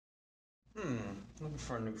Looking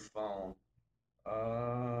for a new phone.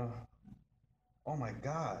 Uh, oh my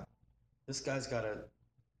God. This guy's got a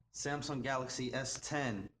Samsung Galaxy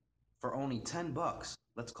S10 for only 10 bucks.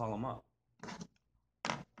 Let's call him up.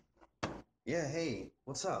 Yeah, hey,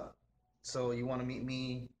 what's up? So you want to meet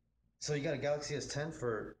me? So you got a Galaxy S10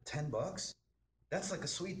 for 10 bucks? That's like a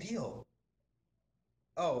sweet deal.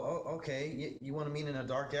 Oh, okay. You want to meet in a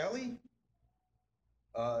dark alley?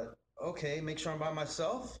 Uh, okay. Make sure I'm by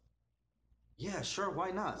myself? Yeah, sure.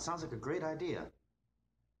 Why not? Sounds like a great idea.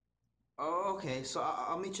 Oh, okay. So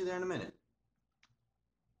I'll meet you there in a minute.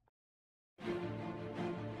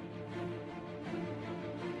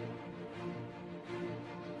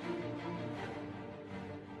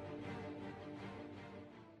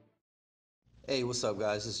 Hey, what's up,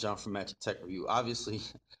 guys? This is John from Magic Tech Review. Obviously,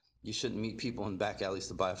 you shouldn't meet people in back alleys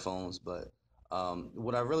to buy phones, but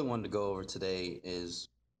what I really wanted to go over today is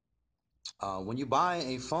when you buy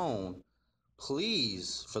a phone,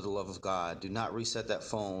 please, for the love of God, do not reset that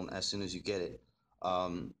phone as soon as you get it,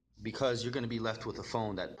 um, because you're going to be left with a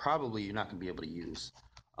phone that probably you're not going to be able to use.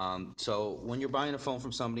 So when you're buying a phone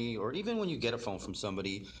from somebody, or even when you get a phone from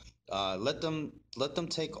somebody, let them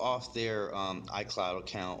take off their iCloud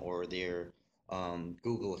account or their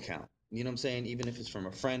Google account. You know what I'm saying? Even if it's from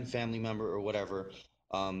a friend, family member, or whatever.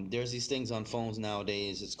 There's these things on phones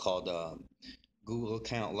nowadays. It's called Google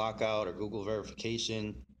account lockout or Google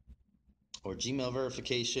verification or Gmail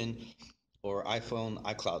verification or iPhone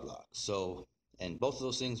iCloud lock. So, and both of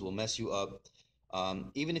those things will mess you up.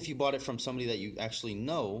 Even if you bought it from somebody that you actually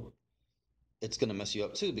know, it's going to mess you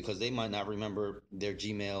up too because they might not remember their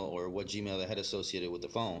Gmail or what Gmail they had associated with the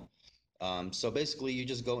phone. So basically, you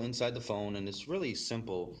just go inside the phone, and it's really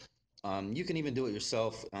simple. You can even do it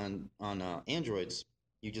yourself on Androids.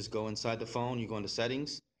 You just go inside the phone, you go into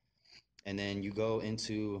settings, and then you go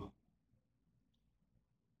into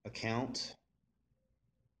account.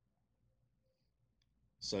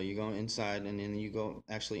 So you go inside, and then you go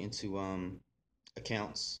actually into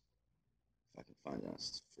accounts. If I can find that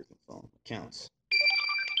freaking phone, accounts,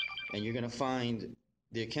 and you're gonna find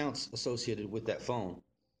the accounts associated with that phone.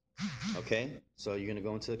 Okay, so you're gonna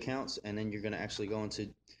go into accounts, and then you're gonna actually go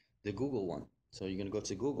into the Google one. So you're gonna go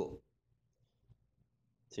to Google.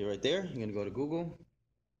 See right there, you're gonna go to Google,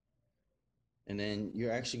 and then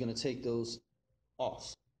you're actually gonna take those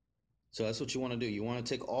off. So that's what you want to do. You want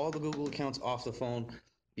to take all the Google accounts off the phone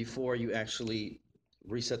before you actually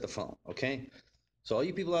reset the phone. Okay, so all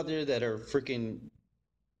you people out there that are freaking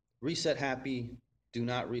reset happy, do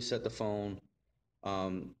not reset the phone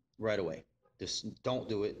right away. Just don't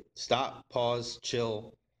do it. Stop, pause,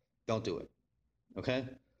 chill. Don't do it. Okay.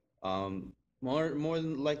 More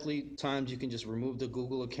than likely times you can just remove the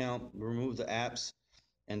Google account, remove the apps,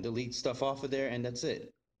 and delete stuff off of there, and that's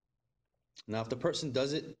it. Now, if the person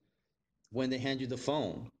does it when they hand you the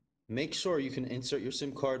phone, make sure you can insert your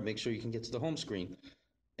SIM card, make sure you can get to the home screen,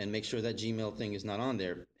 and make sure that Gmail thing is not on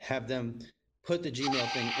there. Have them put the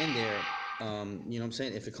Gmail thing in there, you know what I'm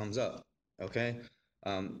saying, if it comes up. Okay?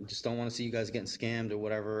 Just don't want to see you guys getting scammed or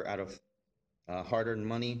whatever out of hard earned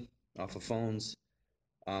money off of phones.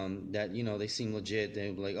 That they seem legit.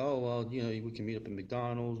 They're like, oh well, we can meet up at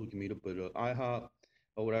McDonald's, we can meet up at IHOP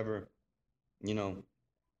or whatever. You know,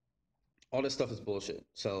 all this stuff is bullshit.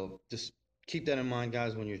 So just keep that in mind,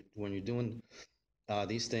 guys, when you're doing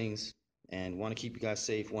these things, and want to keep you guys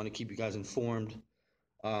safe, want to keep you guys informed.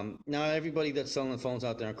 Now, everybody that's selling phones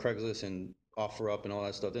out there on Craigslist and offer up and all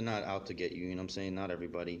that stuff, they're not out to get you. You know what I'm saying? Not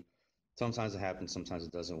everybody. Sometimes it happens, sometimes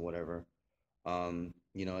it doesn't, whatever. And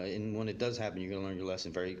when it does happen, you're going to learn your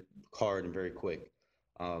lesson very hard and very quick.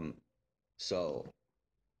 Um, so,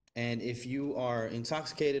 and if you are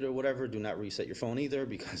intoxicated or whatever, do not reset your phone either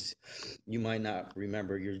because you might not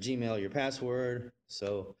remember your Gmail, your password.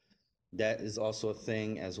 So, that is also a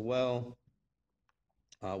thing as well.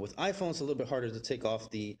 With iPhones, it's a little bit harder to take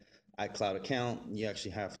off the iCloud account. You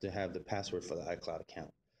actually have to have the password for the iCloud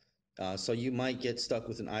account. So you might get stuck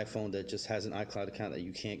with an iPhone that just has an iCloud account that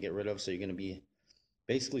you can't get rid of. So you're going to be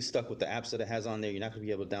basically stuck with the apps that it has on there. You're not going to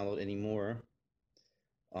be able to download anymore.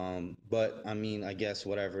 But I mean, I guess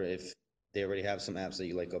whatever, if they already have some apps that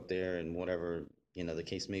you like up there and whatever, the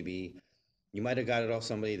case may be, you might have got it off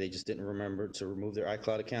somebody. They just didn't remember to remove their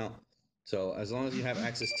iCloud account. So as long as you have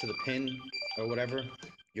access to the PIN or whatever,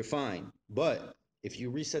 you're fine. But if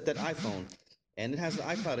you reset that iPhone and it has the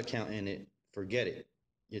iCloud account in it, forget it.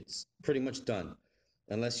 It's pretty much done.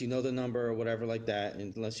 Unless you know the number or whatever like that,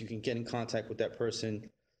 and unless you can get in contact with that person,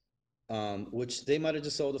 which they might have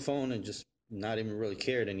just sold the phone and just not even really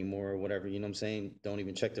cared anymore or whatever. You know what I'm saying? Don't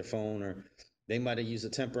even check their phone, or they might have used a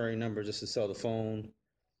temporary number just to sell the phone.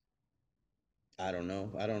 I don't know.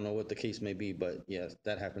 I don't know what the case may be, but yeah,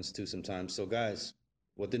 that happens too sometimes. So guys,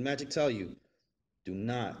 what did Magic tell you? Do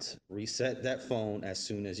not reset that phone as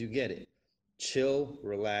soon as you get it. Chill,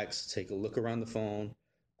 relax, take a look around the phone.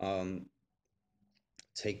 Um,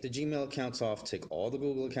 Take the Gmail accounts off, take all the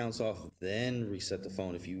Google accounts off, then reset the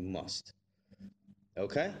phone if you must.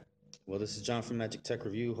 Okay? Well, this is John from Magic Tech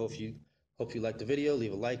Review. Hope you liked the video.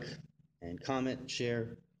 Leave a like and comment,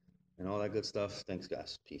 share, and all that good stuff. Thanks,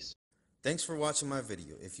 guys. Peace. Thanks for watching my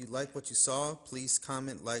video. If you like what you saw, please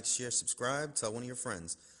comment, like, share, subscribe, tell one of your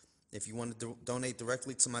friends. If you want to donate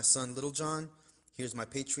directly to my son, Little John, here's my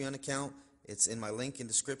Patreon account. It's in my link in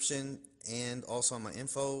description and also on my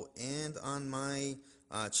info and on my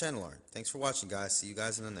channel art. Thanks for watching, guys. See you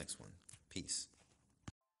guys in the next one. Peace.